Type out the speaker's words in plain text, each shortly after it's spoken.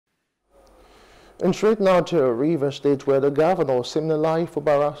And straight now to Rivers State, where the governor, Gov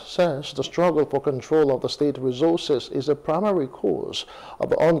Fubara, says the struggle for control of the state resources is the primary cause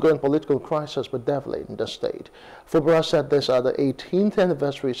of the ongoing political crisis bedeviling the state. Fubara said this at the 18th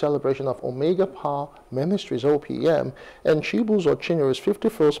anniversary celebration of Omega Power Ministries (OPM) and Chibuzo Chinyeri's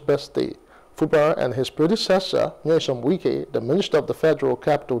 51st birthday. Fubara and his predecessor, Nyesom Wike, the Minister of the Federal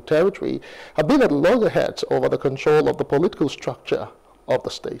Capital Territory, have been at loggerheads over the control of the political structure of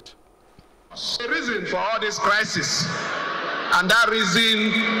the state. The reason for all this crisis, and that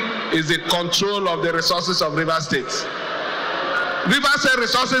reason is the control of the resources of Rivers State. Rivers State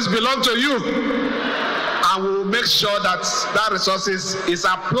resources belong to you, and we will make sure that that resources is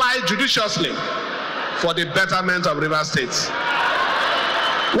applied judiciously for the betterment of Rivers State.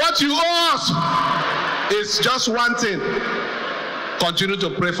 What you owe us is just one thing: continue to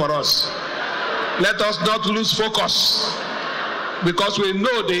pray for us. Let us not lose focus, because we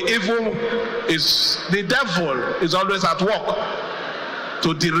know the devil is always at work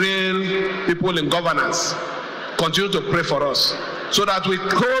to derail people in governance. Continue to pray for us so that we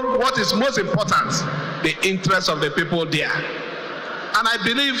hold what is most important, the interests of the people there. And I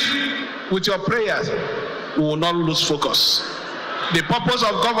believe with your prayers, we will not lose focus. The purpose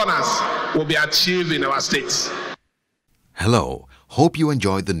of governance will be achieved in our states. Hello. Hope you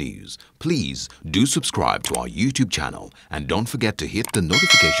enjoyed the news. Please do subscribe to our YouTube channel and don't forget to hit the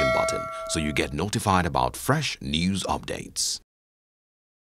notification button so you get notified about fresh news updates.